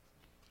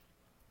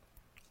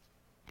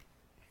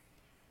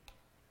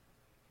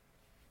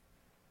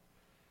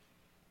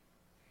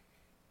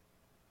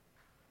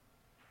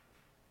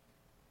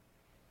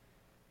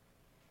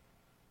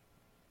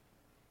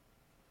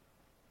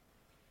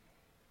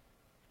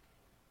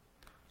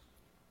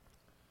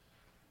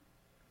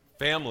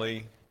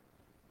Family,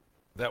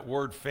 that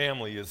word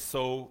family is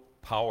so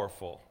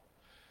powerful.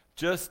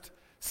 Just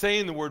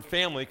saying the word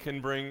family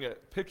can bring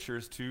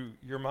pictures to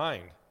your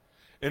mind.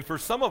 And for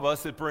some of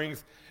us, it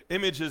brings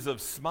images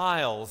of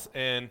smiles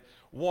and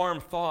warm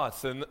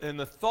thoughts. And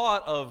the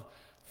thought of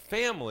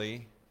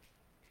family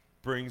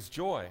brings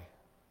joy.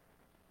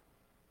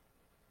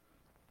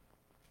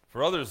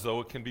 For others, though,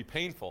 it can be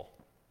painful.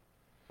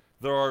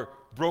 There are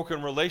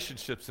broken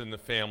relationships in the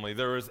family.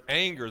 There is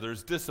anger,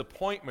 there's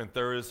disappointment,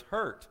 there is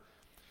hurt.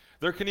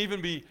 There can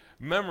even be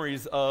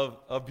memories of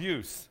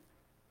abuse.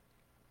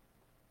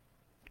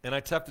 And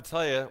I have to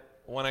tell you,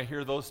 when I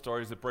hear those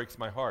stories, it breaks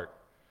my heart.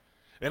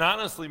 It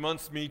honestly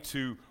wants me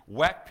to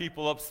whack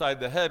people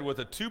upside the head with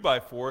a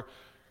 2x4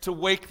 to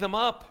wake them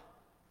up.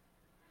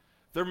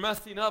 They're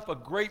messing up a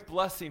great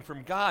blessing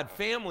from God.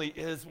 Family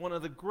is one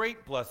of the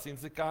great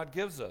blessings that God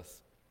gives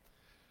us.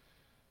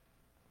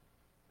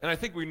 And I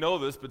think we know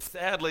this, but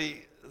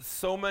sadly,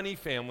 so many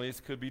families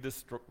could be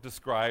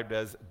described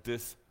as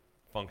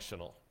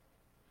dysfunctional.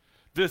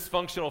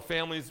 Dysfunctional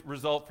families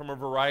result from a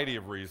variety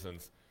of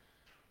reasons.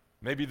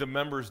 Maybe the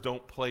members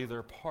don't play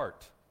their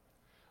part,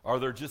 or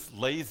they're just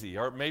lazy,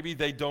 or maybe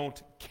they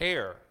don't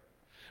care.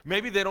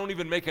 Maybe they don't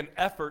even make an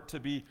effort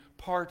to be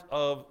part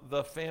of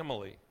the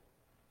family.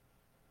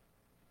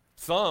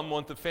 Some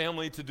want the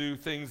family to do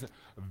things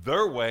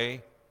their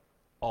way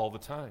all the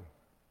time.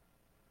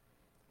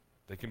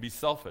 They can be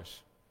selfish.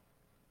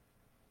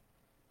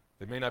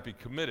 They may not be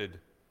committed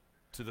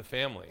to the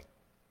family.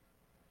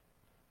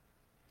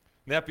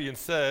 That being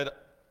said,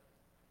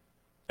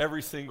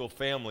 every single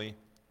family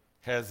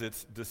has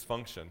its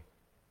dysfunction.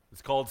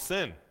 It's called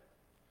sin.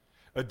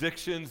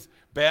 Addictions,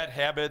 bad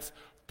habits,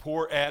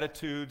 poor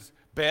attitudes,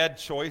 bad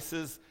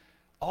choices,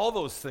 all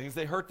those things,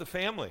 they hurt the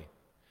family.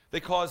 They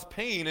cause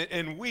pain,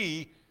 and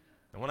we,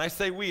 and when I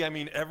say we, I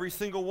mean every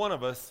single one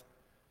of us,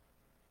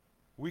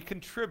 we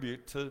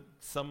contribute to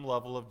some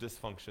level of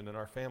dysfunction in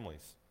our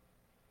families.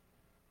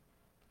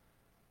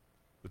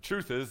 The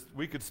truth is,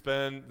 we could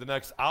spend the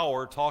next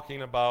hour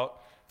talking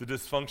about the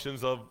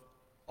dysfunctions of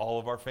all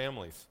of our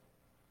families.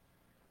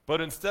 But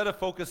instead of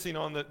focusing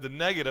on the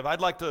negative, I'd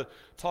like to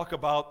talk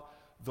about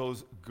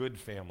those good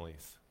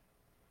families.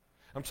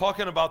 I'm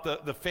talking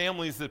about the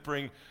families that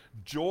bring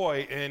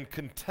joy and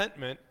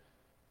contentment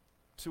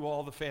to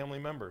all the family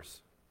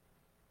members.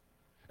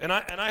 And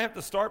I have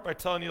to start by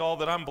telling you all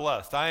that I'm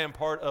blessed. I am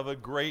part of a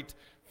great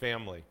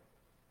family.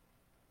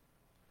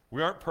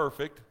 We aren't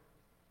perfect,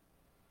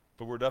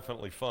 but we're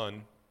definitely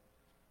fun.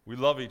 We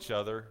love each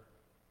other,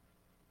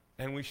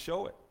 and we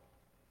show it.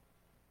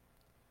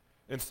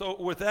 And so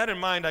with that in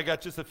mind, I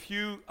got just a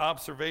few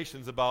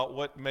observations about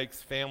what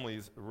makes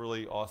families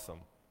really awesome.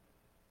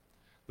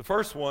 The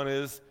first one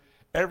is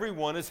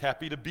everyone is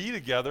happy to be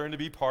together and to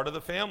be part of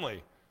the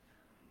family.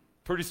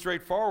 Pretty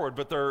straightforward,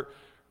 but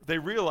they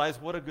realize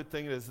what a good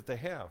thing it is that they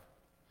have.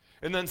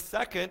 And then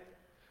second,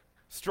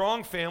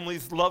 strong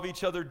families love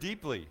each other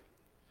deeply.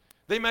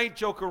 They might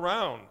joke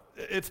around.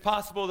 It's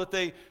possible that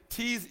they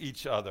tease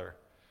each other,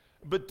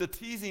 but the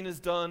teasing is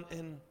done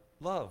in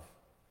love.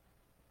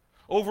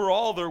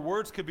 Overall, their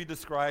words could be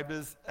described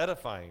as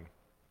edifying.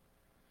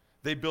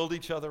 They build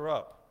each other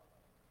up.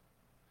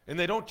 And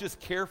they don't just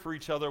care for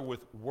each other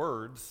with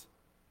words.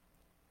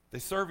 They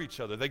serve each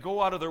other. They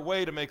go out of their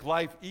way to make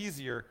life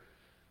easier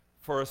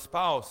for a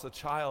spouse, a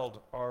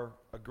child, or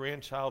a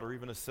grandchild, or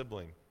even a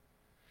sibling.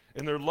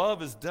 And their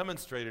love is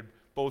demonstrated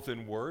both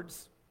in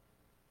words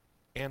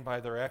and by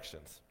their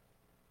actions.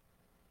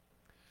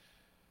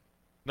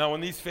 Now,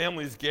 when these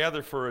families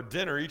gather for a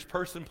dinner, each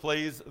person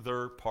plays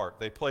their part.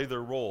 They play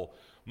their role.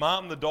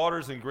 Mom, the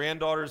daughters, and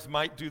granddaughters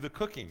might do the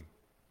cooking.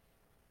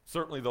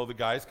 Certainly, though, the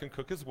guys can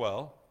cook as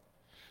well.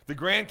 The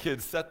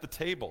grandkids set the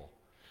table.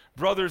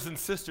 Brothers and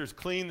sisters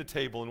clean the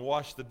table and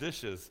wash the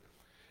dishes.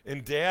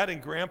 And Dad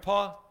and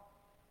Grandpa,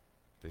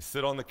 they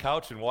sit on the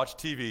couch and watch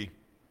TV.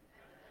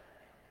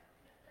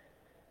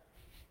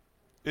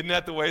 Isn't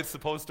that the way it's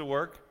supposed to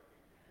work?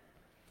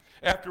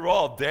 After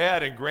all,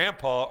 Dad and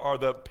Grandpa are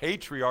the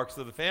patriarchs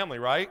of the family,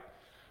 right?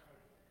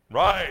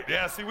 Right,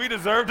 yeah, see, we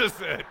deserve to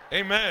sit.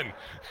 Amen.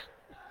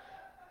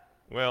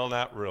 Well,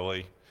 not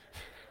really.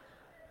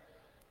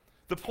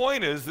 The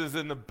point is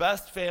in the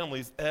best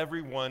families,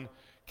 everyone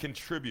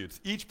contributes.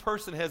 Each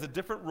person has a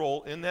different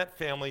role in that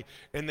family,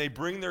 and they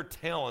bring their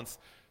talents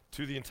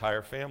to the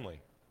entire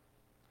family.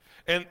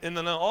 And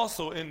then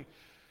also in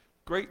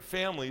great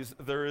families,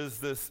 there is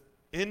this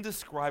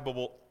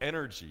indescribable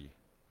energy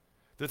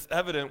that's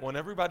evident when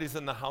everybody's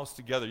in the house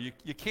together.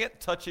 You can't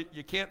touch it,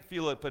 you can't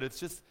feel it, but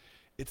it's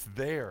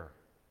there.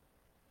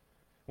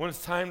 When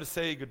it's time to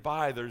say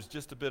goodbye, there's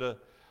just a bit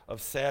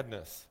of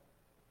sadness.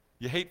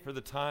 You hate for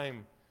the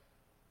time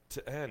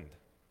to end.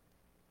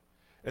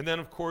 And then,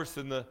 of course,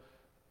 in the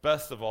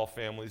best of all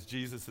families,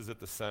 Jesus is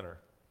at the center.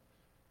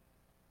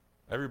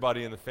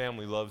 Everybody in the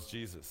family loves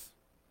Jesus.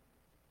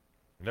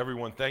 And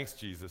everyone thanks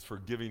Jesus for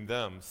giving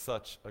them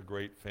such a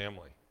great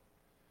family.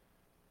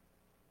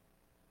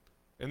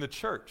 In the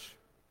church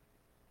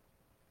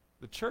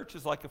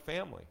is like a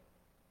family.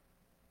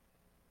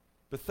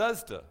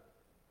 Bethesda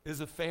is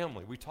a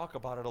family. We talk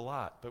about it a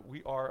lot, but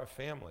we are a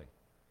family.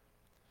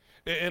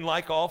 And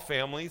like all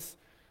families,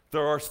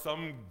 there are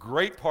some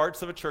great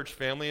parts of a church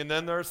family, and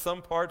then there are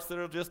some parts that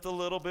are just a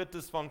little bit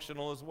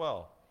dysfunctional as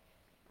well.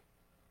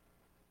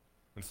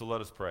 And so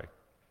let us pray.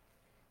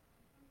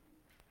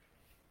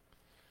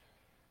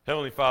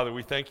 Heavenly Father,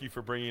 we thank you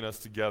for bringing us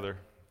together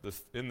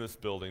in this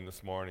building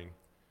this morning.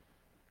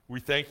 We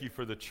thank you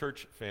for the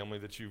church family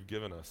that you've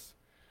given us.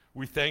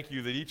 We thank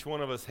you that each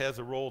one of us has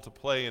a role to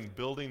play in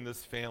building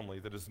this family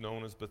that is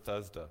known as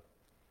Bethesda.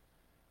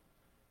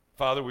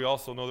 Father, we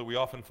also know that we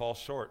often fall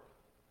short.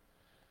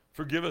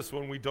 Forgive us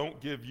when we don't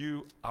give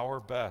you our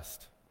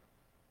best.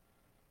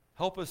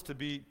 Help us to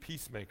be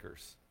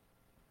peacemakers.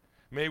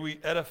 May we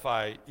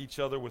edify each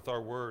other with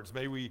our words.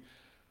 May we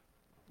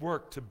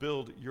work to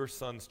build your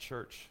Son's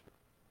church.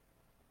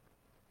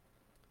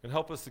 And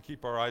help us to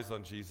keep our eyes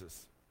on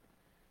Jesus.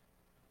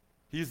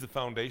 He is the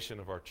foundation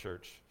of our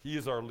church. He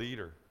is our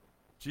leader.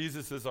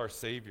 Jesus is our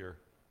Savior.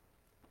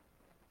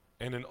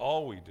 And in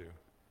all we do,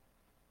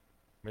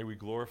 may we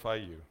glorify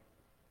you.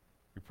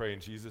 We pray in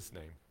Jesus'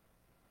 name.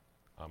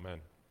 Amen.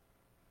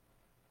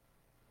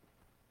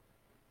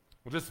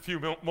 Well, just a few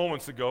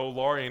moments ago,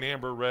 Laurie and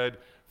Amber read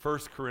 1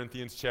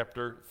 Corinthians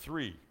chapter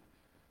 3.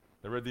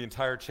 They read the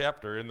entire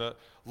chapter. In the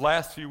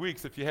last few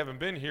weeks, if you haven't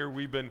been here,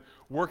 we've been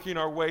working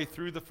our way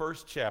through the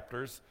first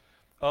chapters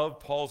of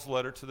Paul's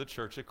letter to the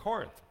church at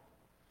Corinth.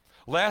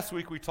 Last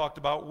week, we talked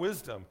about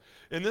wisdom.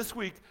 And this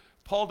week,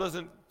 Paul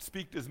doesn't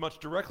speak as much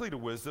directly to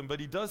wisdom, but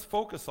he does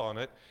focus on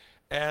it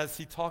as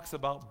he talks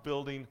about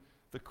building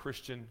the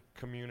Christian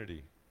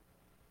community.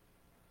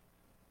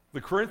 The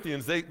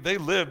Corinthians, they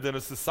lived in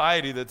a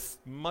society that's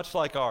much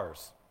like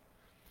ours.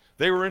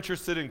 They were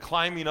interested in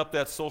climbing up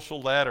that social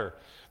ladder.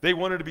 They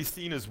wanted to be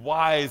seen as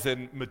wise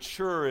and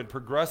mature and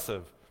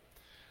progressive.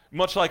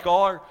 Much like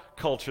our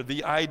culture,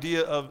 the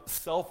idea of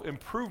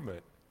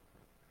self-improvement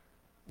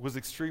was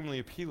extremely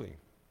appealing.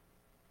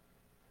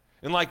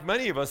 And like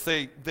many of us,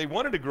 they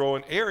wanted to grow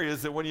in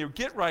areas that when you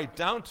get right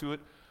down to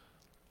it,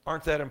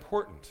 aren't that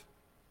important.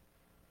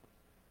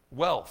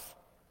 Wealth,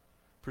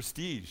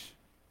 prestige,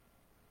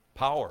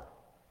 power.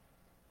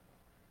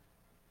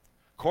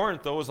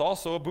 Corinth, though, was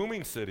also a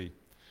booming city.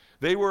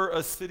 They were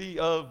a city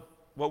of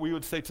what we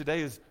would say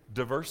today is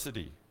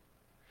diversity.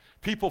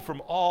 People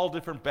from all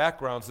different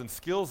backgrounds and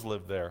skills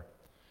lived there.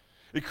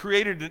 It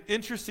created an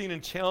interesting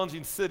and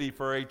challenging city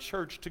for a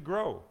church to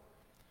grow.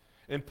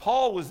 And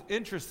Paul was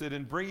interested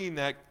in bringing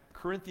that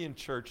Corinthian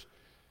church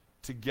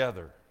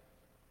together.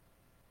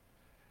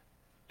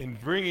 In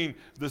bringing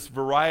this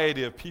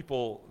variety of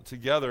people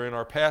together in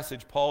our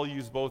passage, Paul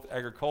used both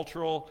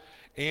agricultural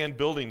and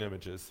building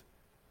images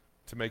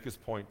to make his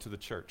point to the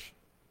church.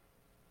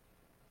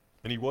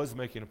 And he was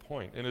making a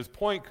point. And his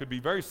point could be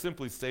very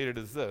simply stated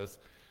as this,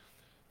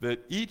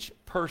 that each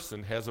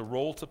person has a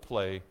role to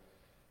play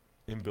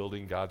in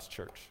building God's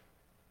church.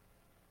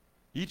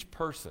 Each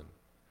person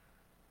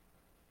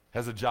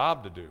has a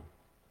job to do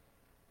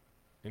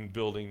in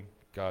building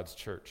God's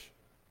church.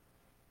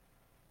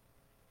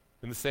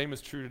 And the same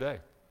is true today.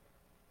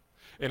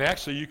 And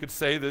actually, you could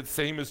say that the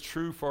same is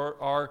true for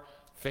our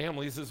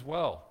families as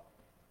well.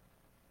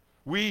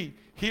 We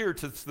here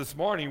this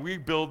morning, we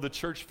build the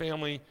church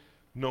family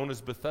known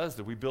as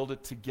Bethesda. We build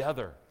it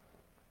together.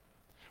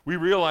 We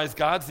realize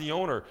God's the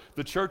owner.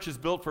 The church is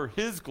built for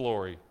his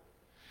glory.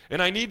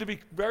 And I need to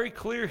be very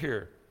clear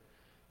here.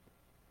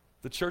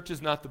 The church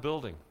is not the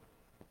building.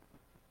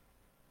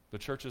 The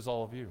church is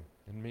all of you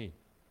and me.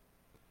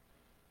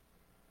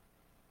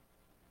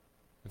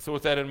 And so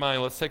with that in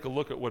mind, let's take a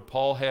look at what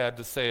Paul had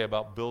to say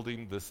about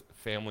building this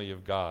family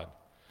of God.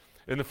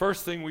 And the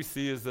first thing we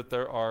see is that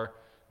there are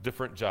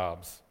different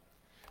jobs.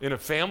 In a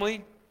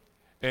family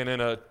and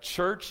in a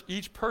church,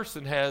 each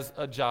person has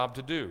a job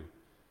to do.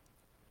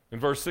 In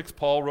verse 6,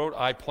 Paul wrote,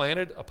 I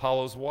planted,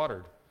 Apollos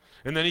watered.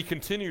 And then he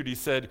continued, he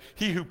said,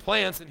 he who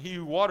plants and he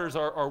who waters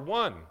are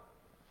one.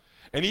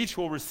 And each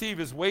will receive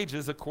his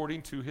wages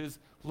according to his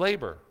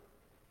labor.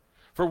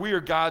 For we are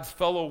God's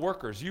fellow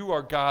workers. You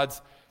are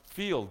God's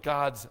field,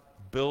 God's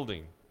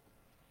building.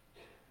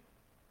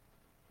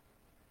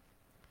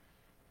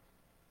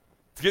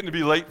 It's getting to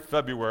be late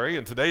February,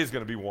 and today is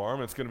going to be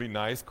warm. It's going to be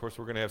nice. Of course,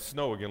 we're going to have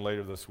snow again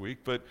later this week.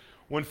 But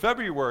when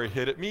February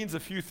hit, it means a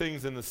few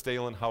things in the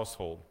Stalen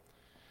household.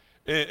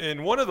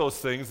 And one of those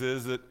things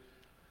is that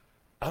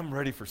I'm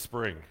ready for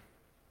spring.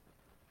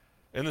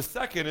 And the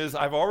second is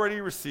I've already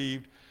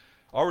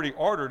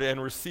ordered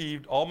and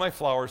received all my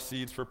flower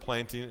seeds for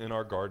planting in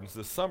our gardens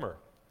this summer.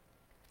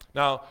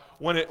 Now,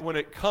 when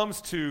it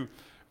comes to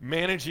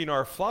managing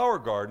our flower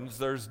gardens,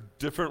 there's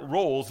different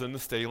roles in the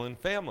Stalen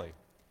family.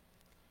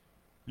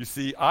 You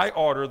see, I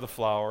order the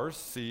flowers,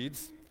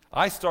 seeds.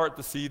 I start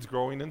the seeds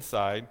growing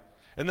inside,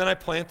 and then I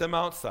plant them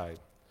outside.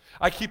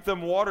 I keep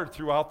them watered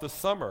throughout the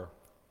summer.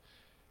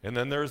 And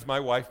then there's my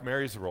wife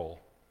Mary's role.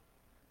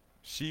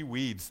 She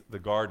weeds the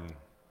garden.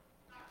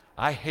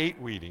 I hate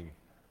weeding.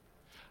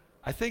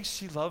 I think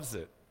she loves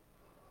it.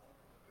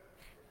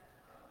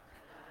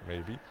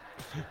 Maybe.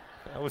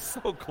 I was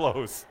so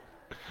close.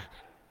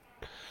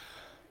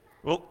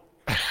 Well,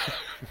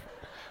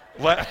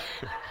 La-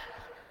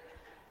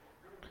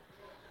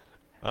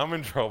 I'm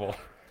in trouble.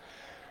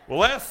 Well,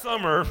 last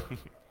summer,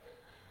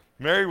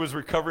 Mary was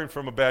recovering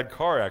from a bad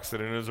car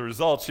accident, and as a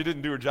result, she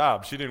didn't do her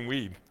job. She didn't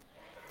weed.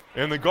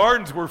 And the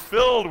gardens were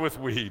filled with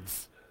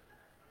weeds.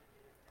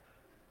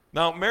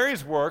 Now,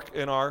 Mary's work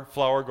in our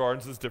flower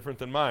gardens is different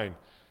than mine.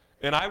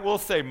 And I will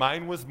say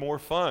mine was more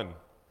fun,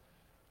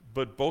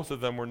 but both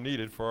of them were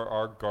needed for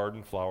our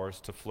garden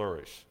flowers to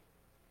flourish.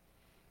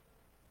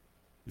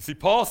 You see,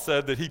 Paul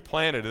said that he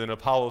planted and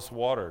Apollos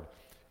watered.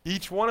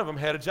 Each one of them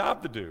had a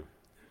job to do.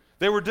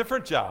 They were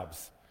different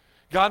jobs.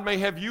 God may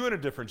have you in a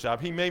different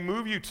job. He may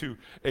move you to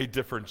a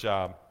different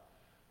job.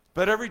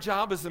 But every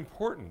job is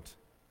important.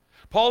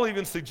 Paul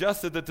even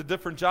suggested that the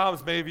different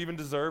jobs may have even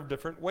deserved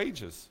different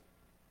wages.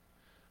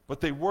 But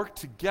they work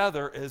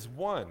together as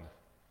one.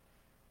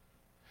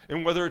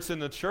 And whether it's in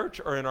the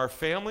church or in our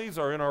families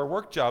or in our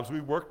work jobs,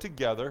 we work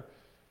together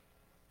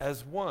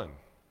as one.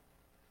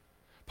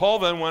 Paul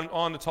then went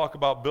on to talk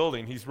about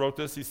building. He wrote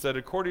this. He said,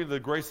 according to the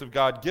grace of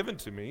God given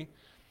to me,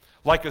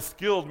 like a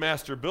skilled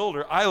master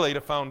builder, I laid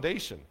a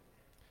foundation,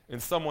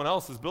 and someone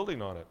else is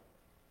building on it.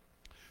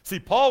 See,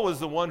 Paul was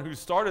the one who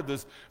started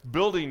this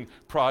building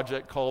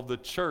project called the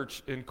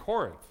church in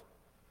Corinth.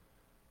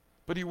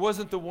 But he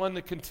wasn't the one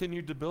that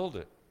continued to build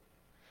it.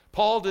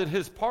 Paul did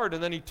his part,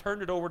 and then he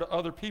turned it over to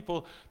other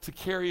people to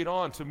carry it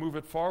on, to move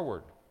it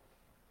forward.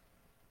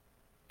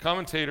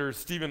 Commentator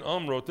Stephen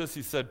wrote this.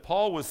 He said,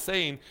 Paul was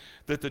saying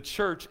that the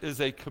church is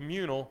a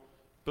communal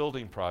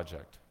building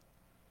project.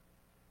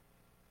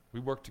 We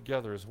work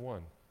together as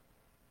one.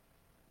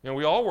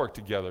 We all work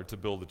together to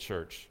build the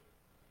church.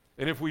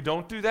 And if we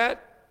don't do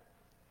that,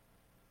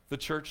 the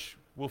church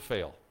will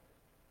fail.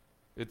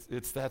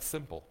 It's that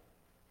simple.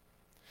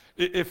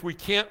 If we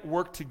can't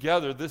work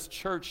together, this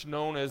church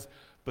known as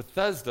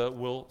Bethesda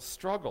will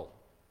struggle.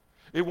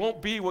 It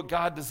won't be what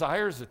God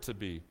desires it to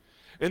be.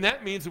 And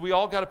that means that we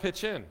all got to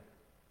pitch in.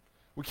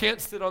 We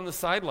can't sit on the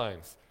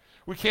sidelines.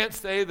 We can't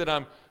say that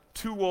I'm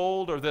too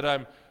old or that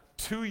I'm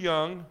too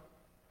young.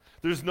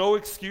 There's no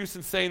excuse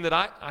in saying that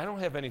I don't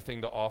have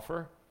anything to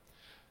offer.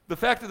 The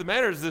fact of the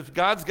matter is, if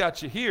God's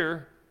got you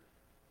here,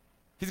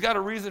 He's got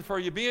a reason for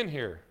you being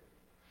here.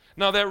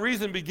 Now, that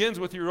reason begins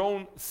with your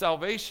own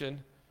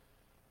salvation,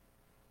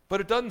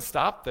 but it doesn't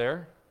stop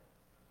there.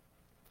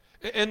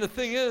 And the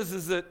thing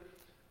is that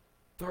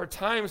there are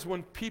times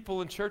when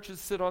people in churches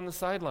sit on the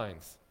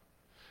sidelines.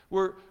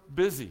 We're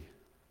busy.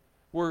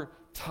 We're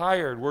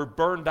tired. We're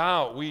burned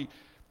out. We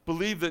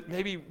believe that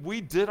maybe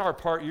we did our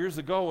part years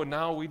ago and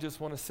now we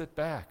just want to sit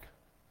back.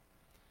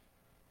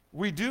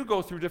 We do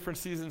go through different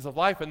seasons of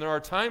life, and there are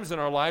times in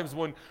our lives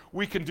when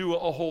we can do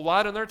a whole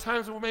lot, and there are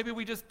times when maybe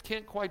we just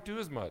can't quite do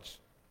as much.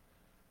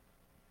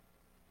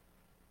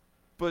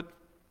 But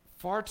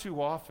far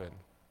too often,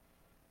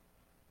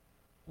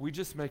 we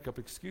just make up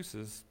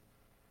excuses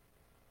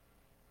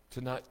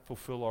to not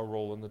fulfill our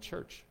role in the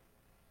church.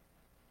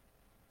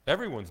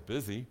 Everyone's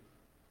busy.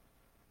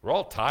 We're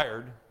all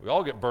tired. We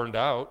all get burned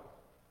out.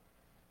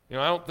 I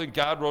don't think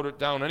God wrote it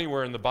down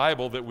anywhere in the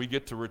Bible that we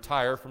get to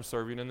retire from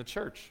serving in the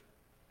church.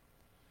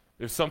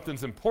 If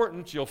something's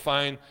important, you'll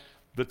find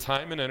the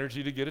time and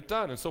energy to get it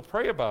done. And so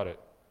pray about it.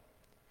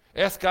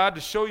 Ask God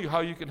to show you how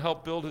you can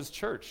help build His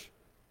church.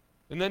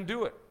 And then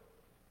do it.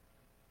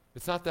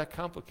 It's not that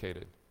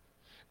complicated.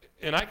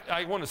 And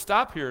I want to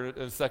stop here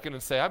in a second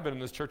and say I've been in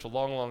this church a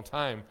long, long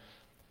time.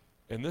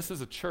 And this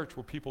is a church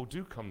where people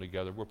do come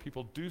together, where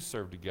people do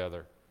serve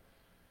together.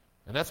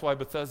 And that's why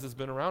Bethesda's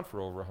been around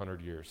for over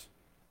 100 years.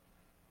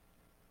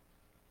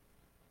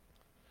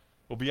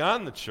 Well,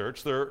 beyond the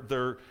church,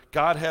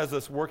 God has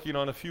us working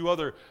on a few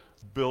other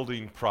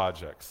building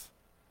projects.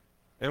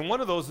 And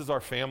one of those is our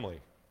family.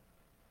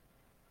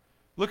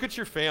 Look at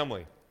your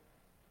family.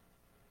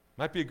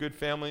 Might be a good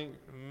family,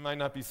 might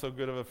not be so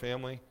good of a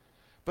family.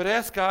 But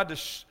ask God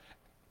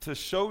to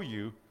show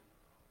you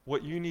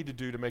what you need to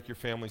do to make your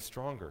family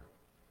stronger,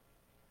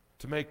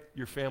 to make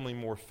your family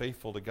more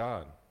faithful to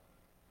God.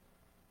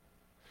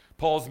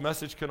 Paul's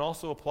message can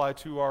also apply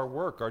to our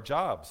work, our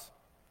jobs.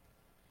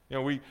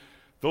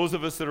 Those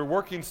of us that are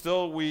working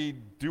still, we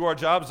do our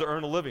jobs to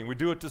earn a living. We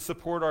do it to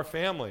support our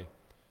family.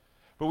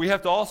 But we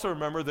have to also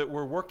remember that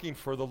we're working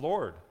for the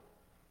Lord.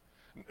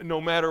 No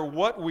matter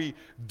what we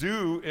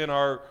do in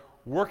our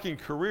working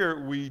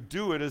career, we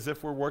do it as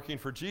if we're working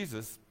for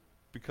Jesus,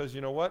 because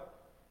you know what?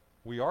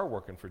 We are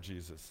working for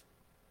Jesus.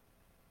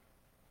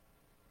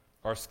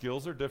 Our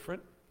skills are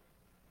different.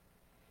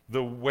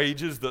 The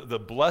wages, the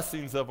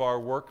blessings of our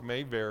work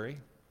may vary.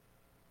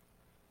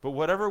 But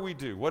whatever we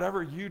do,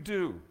 whatever you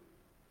do,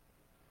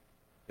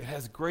 it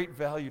has great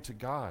value to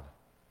God.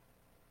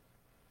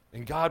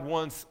 And God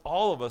wants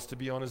all of us to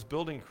be on His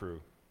building crew.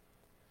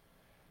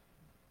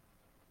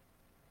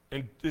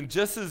 And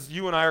just as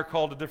you and I are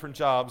called to different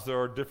jobs, there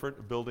are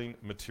different building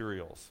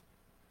materials.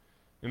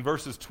 In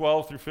verses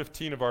 12 through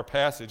 15 of our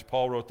passage,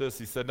 Paul wrote this.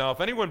 He said, now if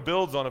anyone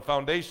builds on a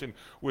foundation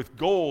with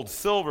gold,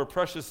 silver,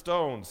 precious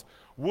stones,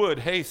 wood,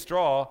 hay,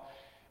 straw,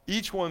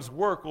 each one's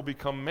work will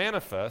become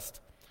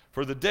manifest,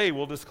 for the day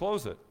will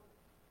disclose it.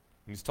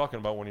 And he's talking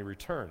about when He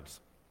returns.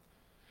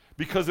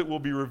 because it will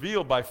be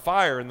revealed by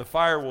fire, and the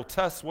fire will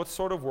test what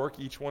sort of work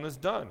each one has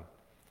done.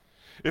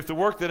 If the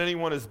work that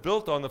anyone has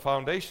built on the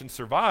foundation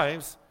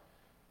survives,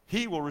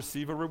 he will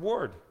receive a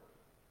reward.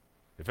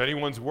 If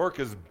anyone's work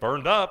is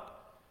burned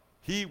up,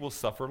 he will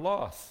suffer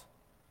loss,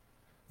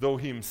 though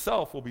he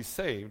himself will be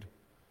saved,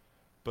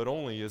 but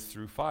only as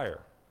through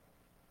fire.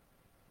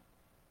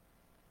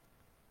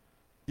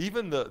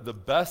 Even the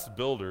best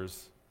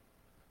builders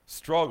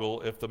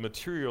struggle if the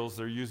materials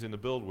they're using to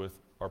build with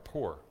are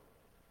poor.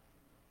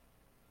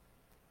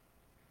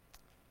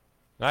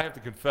 And I have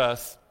to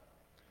confess,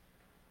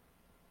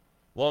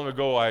 long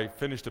ago I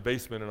finished a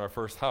basement in our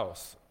first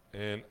house,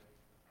 and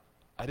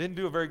I didn't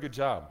do a very good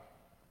job.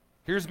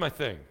 Here's my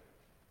thing.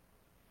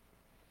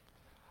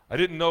 I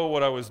didn't know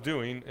what I was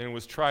doing and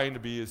was trying to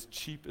be as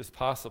cheap as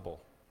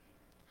possible.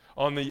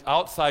 On the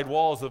outside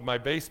walls of my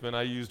basement,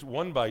 I used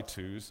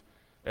 1x2s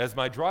as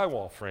my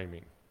drywall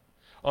framing.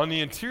 On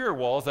the interior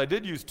walls, I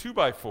did use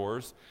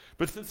 2x4s,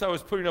 but since I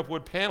was putting up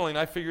wood paneling,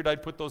 I figured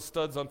I'd put those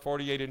studs on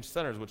 48-inch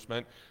centers, which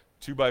meant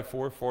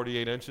 2x4,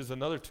 48 inches,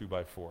 another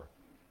 2x4.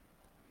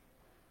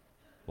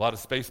 A lot of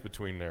space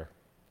between there.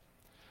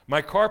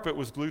 My carpet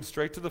was glued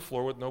straight to the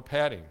floor with no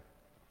padding.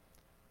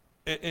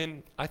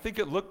 And I think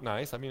it looked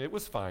nice. I mean, it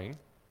was fine.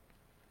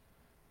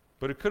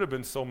 But it could have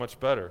been so much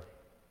better.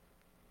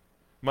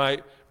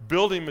 My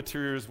building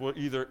materials were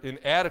either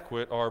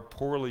inadequate or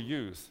poorly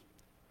used.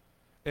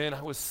 And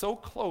I was so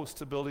close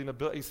to building a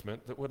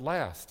basement that would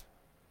last.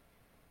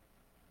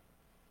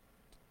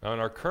 Now, in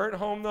our current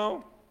home,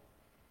 though,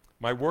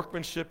 my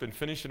workmanship in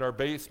finishing our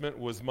basement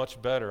was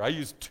much better. I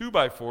used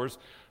 2x4s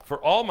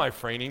for all my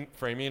framing,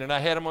 and I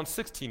had them on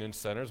 16-inch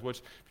centers, which,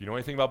 if you know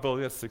anything about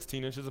building, that's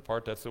 16 inches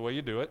apart. That's the way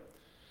you do it.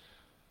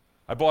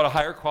 I bought a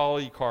higher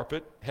quality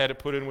carpet, had it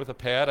put in with a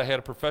pad. I had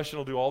a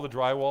professional do all the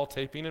drywall,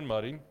 taping, and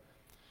mudding.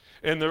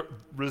 And the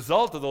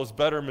result of those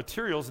better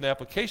materials and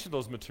application of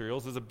those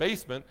materials is a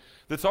basement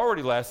that's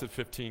already lasted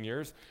 15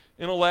 years,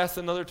 and it'll last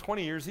another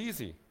 20 years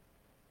easy.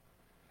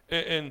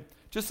 And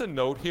just a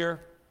note here,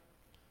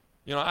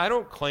 you know, I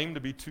don't claim to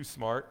be too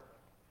smart,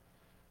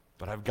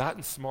 but I've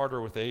gotten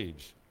smarter with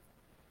age.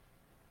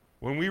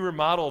 When we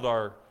remodeled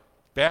our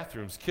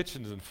bathrooms,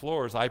 kitchens, and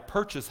floors, I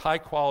purchased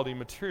high-quality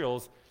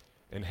materials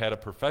and had a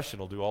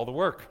professional do all the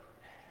work.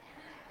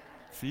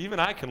 See, even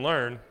I can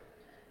learn.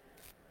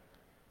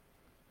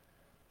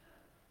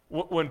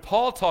 When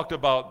Paul talked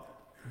about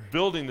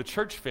building the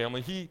church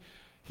family,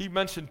 he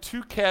mentioned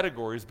two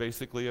categories,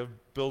 basically, of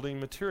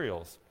building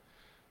materials.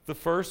 The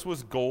first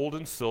was gold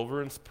and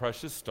silver and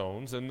precious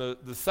stones, and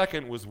the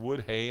second was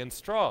wood, hay, and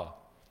straw.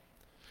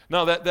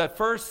 Now, that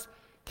first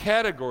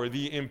category,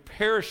 the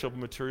imperishable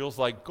materials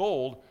like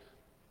gold,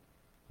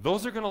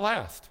 those are going to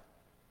last.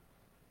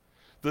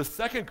 The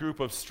second group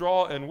of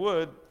straw and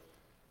wood,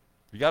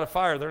 you got a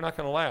fire, they're not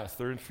going to last.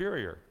 They're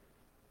inferior.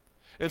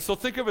 And so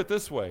think of it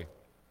this way.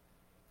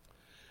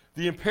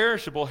 The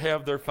imperishable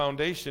have their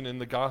foundation in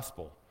the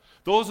gospel.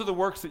 Those are the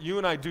works that you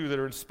and I do that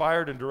are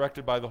inspired and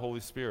directed by the Holy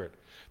Spirit.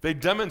 They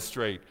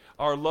demonstrate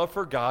our love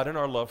for God and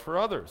our love for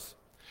others.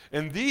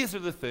 And these are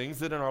the things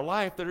that in our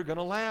life that are going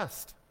to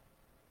last.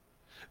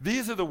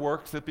 These are the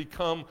works that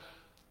become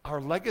our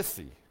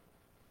legacy.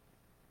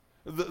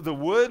 The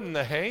wood and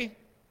the hay,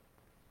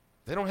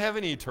 they don't have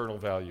any eternal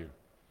value.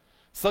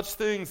 Such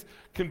things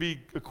can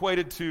be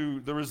equated to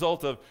the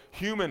result of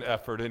human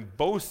effort and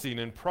boasting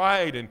and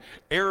pride and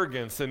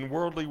arrogance and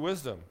worldly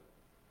wisdom.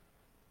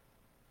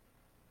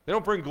 They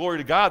don't bring glory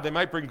to God. They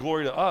might bring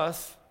glory to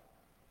us.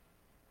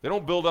 They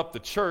don't build up the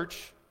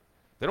church.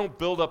 They don't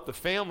build up the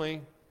family.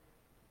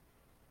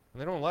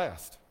 And they don't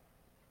last.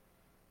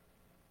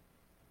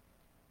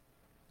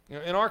 You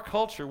know, in our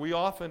culture, we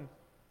often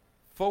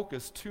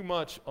focus too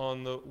much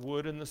on the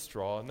wood and the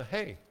straw and the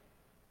hay.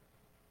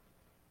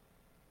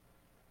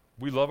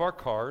 We love our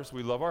cars,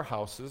 we love our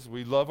houses,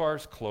 we love our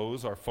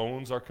clothes, our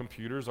phones, our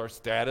computers, our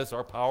status,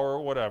 our power,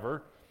 or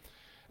whatever.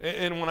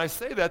 And when I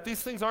say that,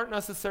 these things aren't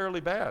necessarily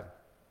bad.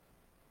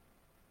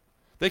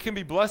 They can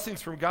be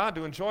blessings from God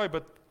to enjoy,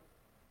 but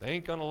they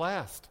ain't going to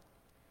last.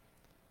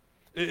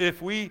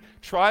 If we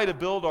try to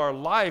build our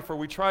life or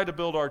we try to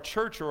build our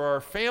church or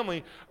our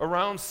family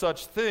around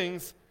such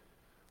things,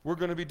 we're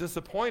going to be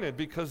disappointed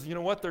because, you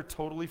know what, they're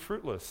totally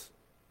fruitless.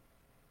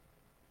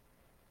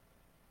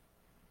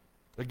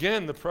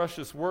 Again, the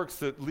precious works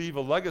that leave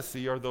a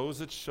legacy are those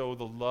that show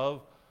the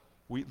love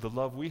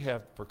we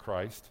have for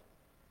Christ,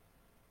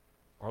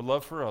 our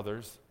love for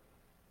others,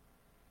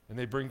 and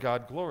they bring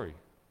God glory.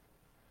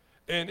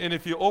 And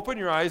if you open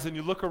your eyes and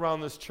you look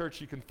around this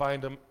church, you can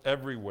find them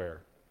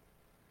everywhere.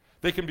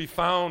 They can be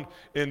found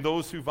in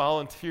those who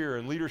volunteer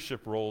in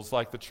leadership roles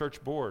like the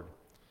church board,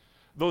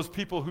 those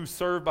people who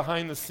serve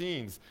behind the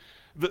scenes,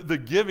 the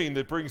giving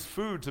that brings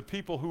food to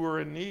people who are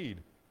in need,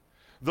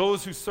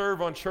 those who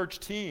serve on church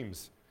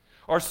teams,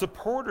 are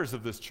supporters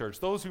of this church,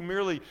 those who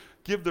merely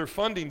give their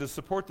funding to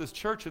support this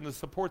church and to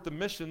support the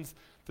missions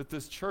that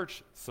this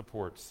church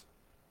supports,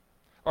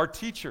 our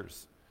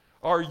teachers,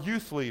 our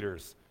youth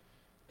leaders,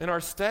 and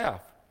our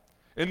staff.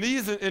 And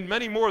these and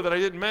many more that I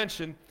didn't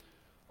mention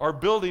are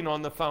building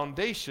on the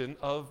foundation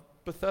of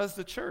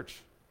Bethesda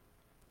Church.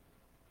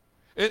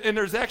 And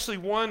there's actually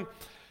one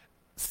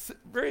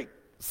very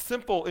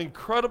simple,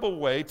 incredible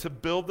way to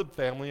build the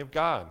family of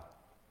God.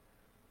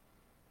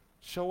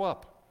 Show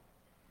up.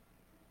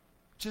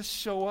 Just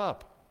show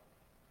up.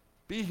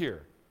 Be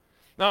here.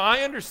 Now,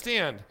 I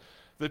understand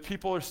that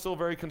people are still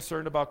very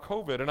concerned about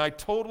COVID, and I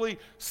totally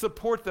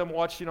support them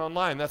watching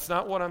online. That's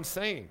not what I'm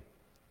saying.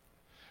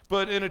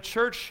 But in a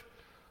church,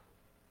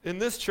 in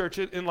this church,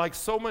 in like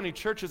so many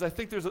churches, I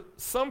think there's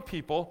some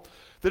people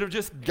that have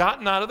just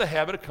gotten out of the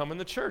habit of coming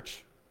to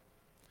church.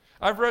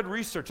 I've read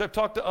research. I've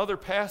talked to other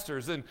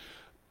pastors, and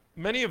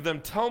many of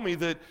them tell me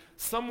that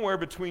somewhere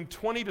between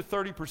 20 to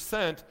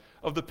 30%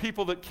 of the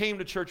people that came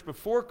to church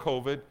before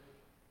COVID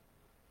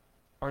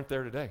aren't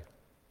there today.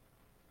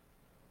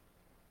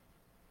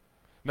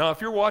 Now,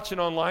 if you're watching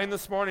online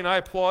this morning, I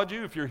applaud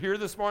you. If you're here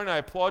this morning, I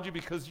applaud you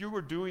because you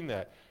were doing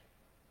that.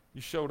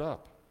 You showed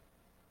up.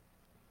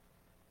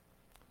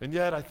 And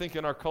yet, I think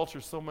in our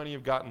culture, so many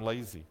have gotten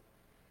lazy.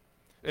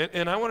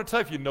 And I want to tell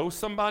you, if you know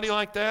somebody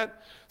like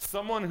that,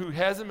 someone who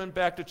hasn't been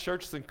back to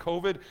church since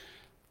COVID,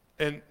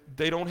 and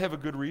they don't have a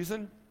good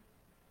reason,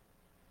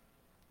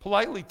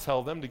 politely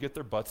tell them to get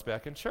their butts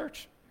back in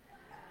church.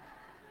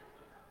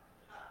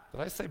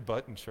 Did I say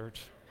butt in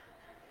church?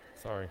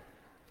 Sorry.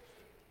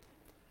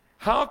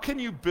 How can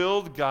you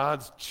build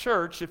God's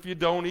church if you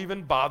don't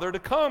even bother to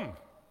come?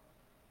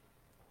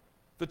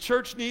 The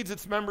church needs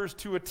its members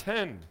to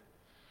attend.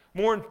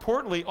 More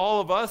importantly,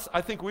 all of us,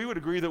 I think we would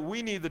agree that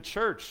we need the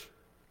church.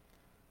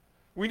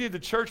 We need the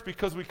church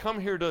because we come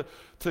here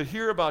to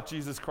hear about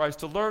Jesus Christ,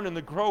 to learn and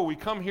to grow. We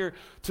come here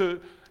to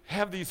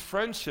have these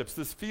friendships,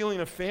 this feeling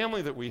of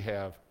family that we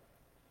have.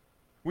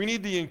 We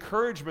need the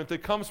encouragement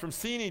that comes from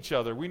seeing each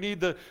other. We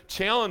need the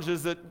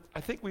challenges that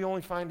I think we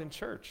only find in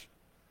church.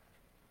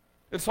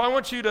 And so I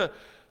want you to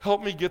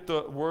help me get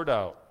the word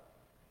out.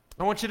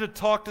 I want you to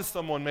talk to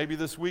someone maybe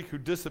this week who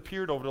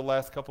disappeared over the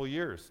last couple of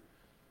years.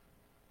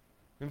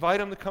 Invite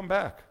them to come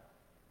back.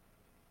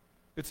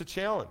 It's a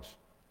challenge.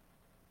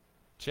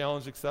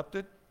 Challenge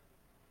accepted?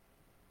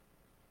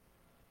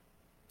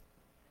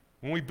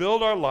 When we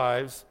build our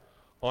lives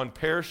on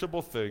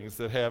perishable things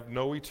that have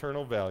no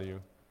eternal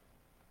value,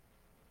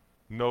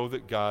 know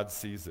that God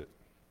sees it.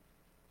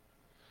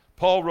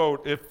 Paul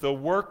wrote, if the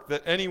work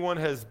that anyone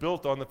has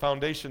built on the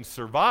foundation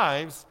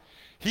survives,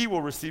 he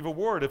will receive a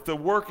reward.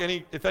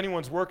 If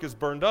anyone's work is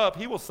burned up,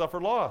 he will suffer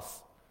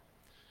loss,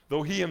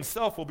 though he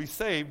himself will be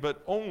saved,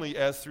 but only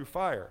as through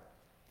fire.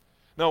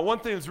 Now, one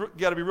thing that's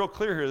got to be real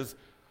clear here is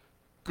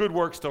good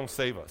works don't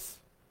save us.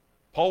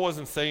 Paul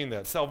wasn't saying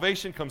that.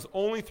 Salvation comes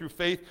only through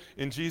faith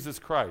in Jesus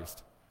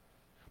Christ.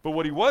 But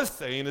what he was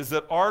saying is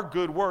that our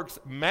good works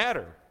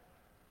matter.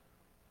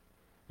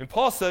 And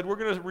Paul said we're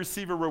going to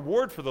receive a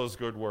reward for those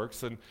good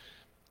works, and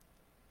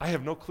I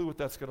have no clue what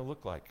that's going to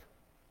look like,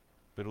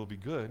 but it'll be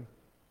good.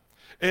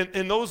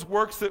 And those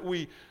works that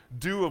we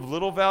do of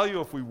little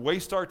value, if we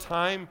waste our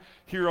time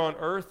here on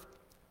earth,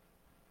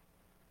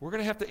 we're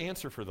going to have to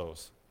answer for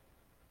those.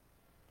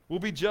 We'll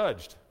be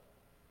judged.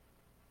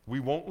 We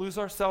won't lose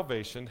our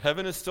salvation.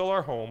 Heaven is still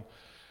our home.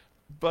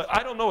 But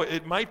I don't know,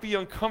 it might be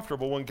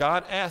uncomfortable when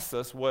God asks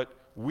us what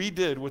we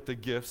did with the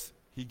gifts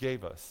he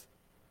gave us.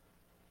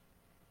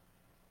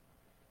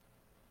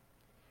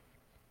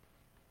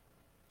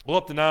 Well,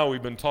 up to now,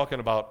 we've been talking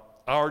about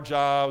our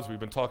jobs. We've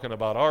been talking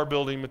about our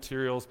building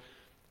materials.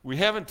 We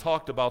haven't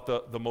talked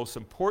about the most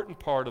important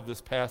part of this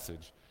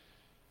passage,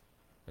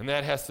 and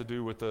that has to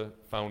do with the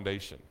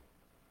foundation.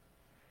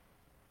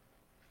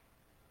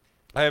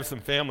 I have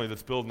some family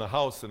that's building a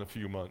house in a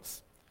few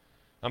months.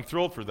 I'm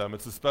thrilled for them.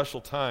 It's a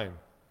special time.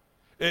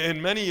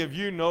 And many of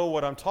you know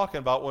what I'm talking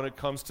about when it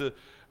comes to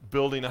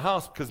building a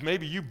house, because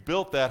maybe you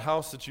built that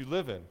house that you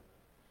live in.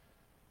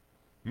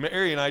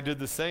 Mary and I did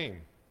the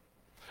same.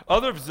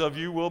 Others of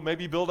you will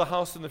maybe build a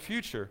house in the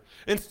future.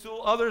 And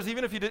still others,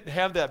 even if you didn't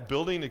have that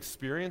building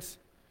experience,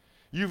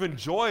 you've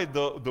enjoyed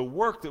the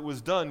work that was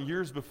done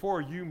years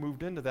before you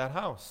moved into that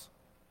house.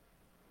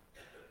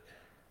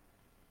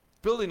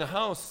 Building a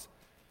house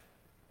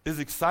is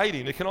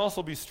exciting. It can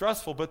also be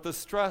stressful, but the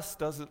stress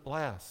doesn't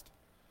last.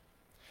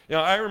 You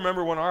know, I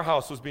remember when our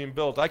house was being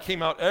built, I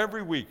came out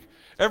every week.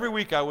 Every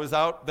week I was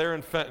out there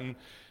in Fenton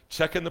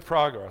checking the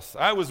progress.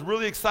 I was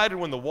really excited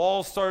when the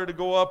walls started to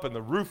go up and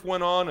the roof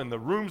went on and the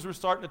rooms were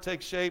starting to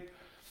take shape.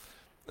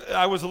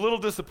 I was a little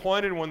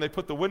disappointed when they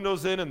put the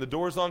windows in and the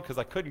doors on because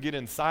I couldn't get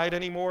inside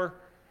anymore.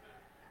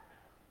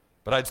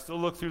 But I'd still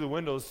look through the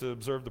windows to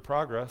observe the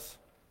progress.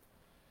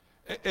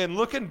 And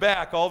looking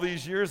back all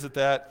these years at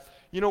that,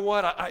 you know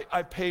what?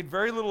 I paid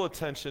very little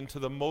attention to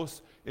the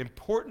most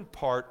important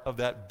part of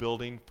that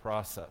building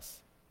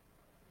process.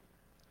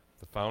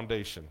 The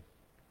foundation.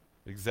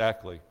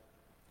 Exactly.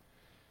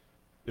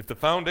 If the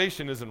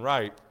foundation isn't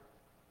right,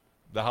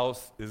 the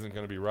house isn't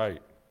going to be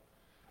right.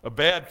 A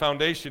bad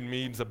foundation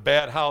means a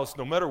bad house,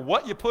 no matter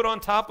what you put on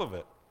top of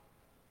it.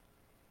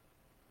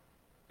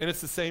 And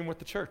it's the same with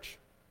the church.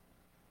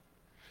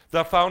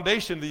 The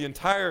foundation, the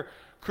entire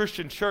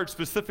Christian church,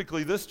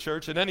 specifically this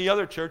church and any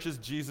other church, is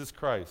Jesus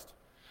Christ.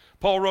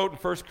 Paul wrote in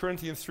 1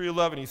 Corinthians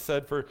 3:11, he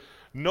said, "For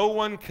No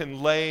one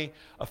can lay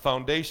a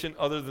foundation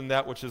other than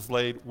that which is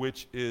laid,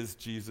 which is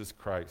Jesus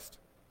Christ.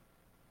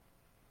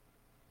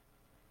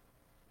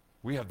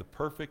 We have the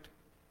perfect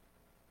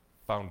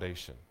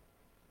foundation.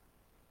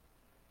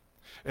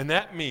 And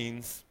that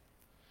means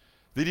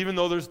that even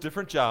though there's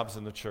different jobs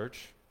in the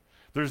church,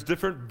 there's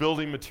different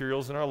building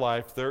materials in our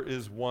life, there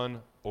is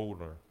one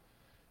owner.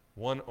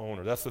 One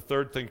owner. That's the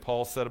third thing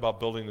Paul said about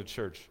building the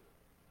church.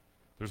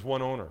 There's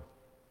one owner.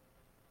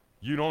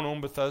 You don't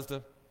own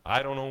Bethesda.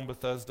 I don't own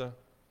Bethesda.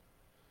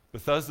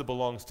 Bethesda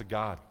belongs to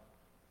God.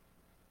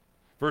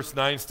 Verse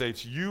 9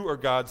 states, you are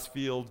God's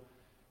field,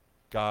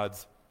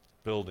 God's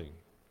building.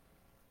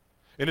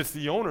 And it's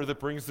the owner that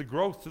brings the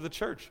growth to the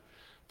church.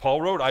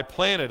 Paul wrote, I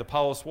planted,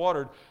 Apollos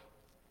watered,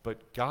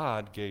 but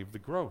God gave the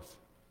growth.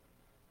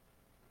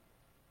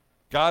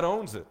 God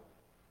owns it,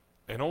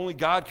 and only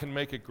God can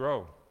make it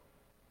grow.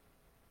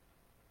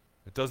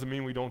 It doesn't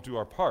mean we don't do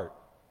our part,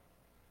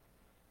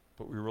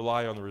 but we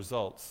rely on the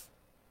results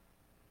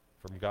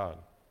from God.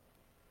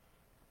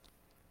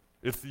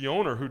 It's the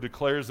owner who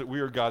declares that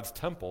we are God's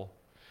temple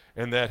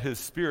and that his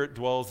Spirit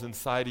dwells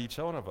inside each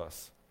one of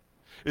us.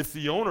 It's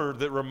the owner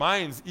that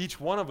reminds each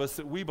one of us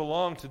that we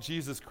belong to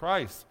Jesus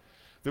Christ,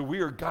 that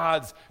we are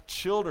God's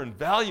children,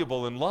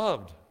 valuable and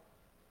loved.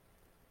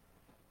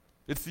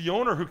 It's the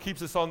owner who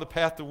keeps us on the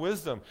path to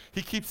wisdom.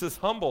 He keeps us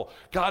humble.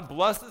 God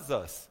blesses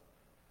us.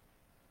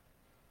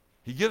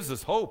 He gives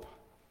us hope.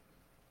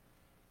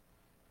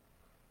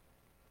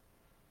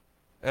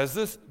 As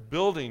this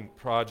building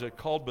project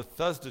called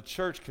Bethesda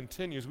Church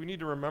continues, we need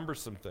to remember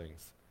some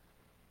things.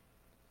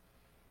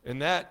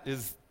 And that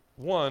is,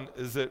 one,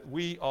 is that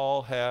we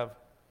all have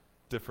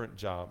different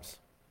jobs.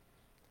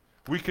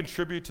 We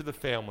contribute to the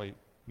family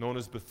known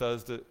as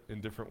Bethesda in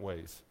different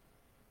ways.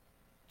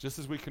 Just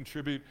as we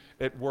contribute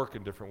at work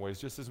in different ways,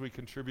 just as we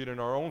contribute in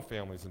our own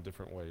families in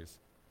different ways.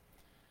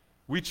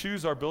 We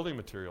choose our building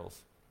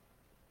materials.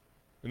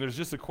 And there's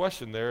just a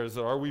question there, is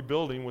are we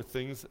building with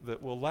things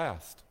that will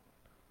last?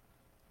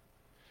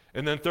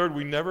 And then third,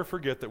 we never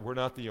forget that we're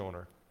not the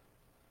owner.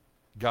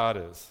 God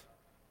is.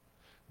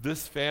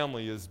 This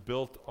family is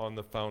built on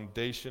the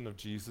foundation of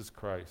Jesus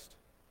Christ.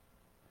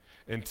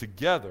 And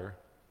together,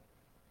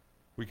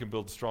 we can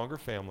build stronger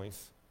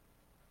families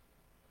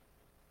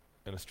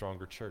and a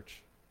stronger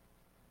church.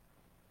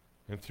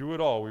 And through it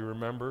all, we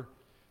remember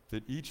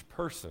that each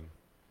person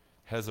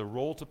has a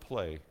role to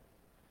play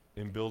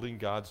in building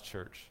God's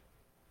church,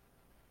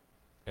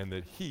 and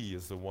that he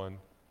is the one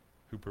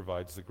who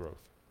provides the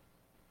growth.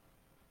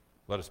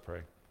 Let us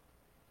pray.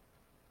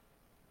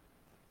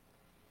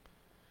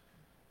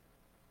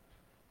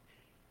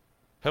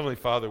 Heavenly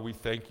Father, we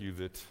thank you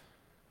that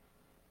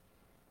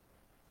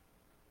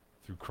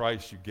through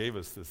Christ you gave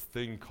us this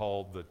thing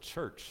called the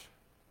church.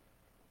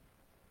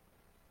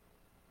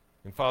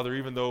 And Father,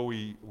 even though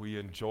we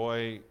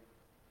enjoy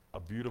a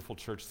beautiful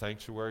church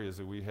sanctuary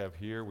as we have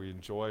here, we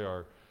enjoy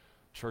our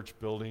church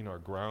building, our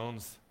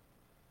grounds,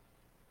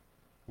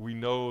 we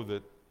know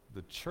that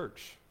the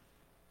church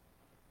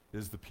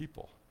is the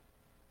people.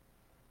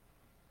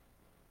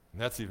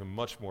 And that's even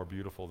much more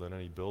beautiful than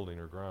any building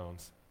or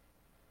grounds.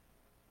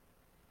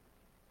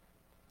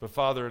 But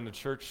Father, in the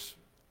church,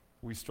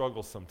 we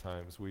struggle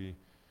sometimes. We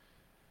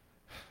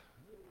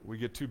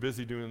get too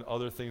busy doing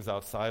other things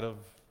outside of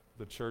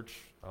the church,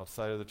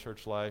 outside of the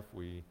church life.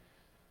 We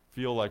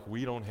feel like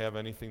we don't have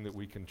anything that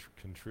we can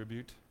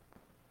contribute.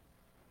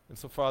 And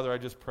so, Father, I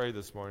just pray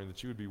this morning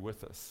that you would be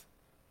with us,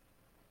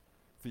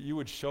 that you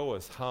would show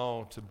us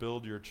how to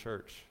build your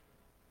church.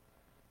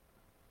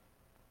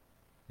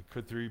 It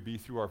could be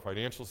through our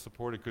financial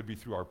support. It could be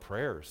through our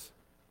prayers.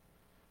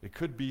 It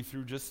could be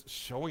through just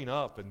showing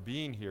up and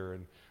being here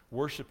and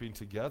worshiping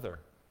together.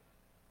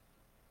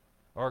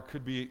 Or it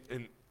could be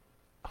in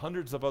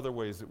hundreds of other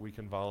ways that we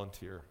can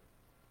volunteer.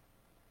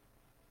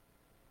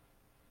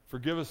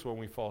 Forgive us when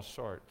we fall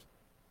short.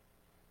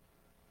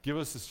 Give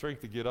us the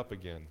strength to get up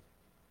again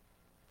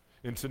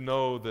and to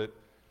know that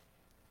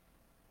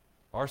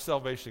our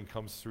salvation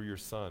comes through your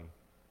Son.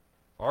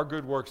 Our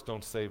good works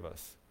don't save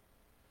us.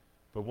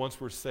 But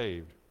once we're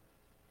saved,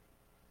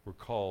 we're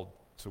called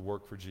to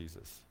work for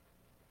Jesus.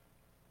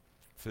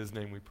 It's his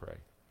name we pray.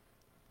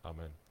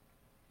 Amen.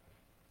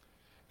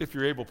 If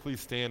you're able,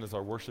 please stand as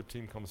our worship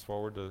team comes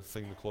forward to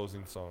sing the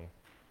closing song.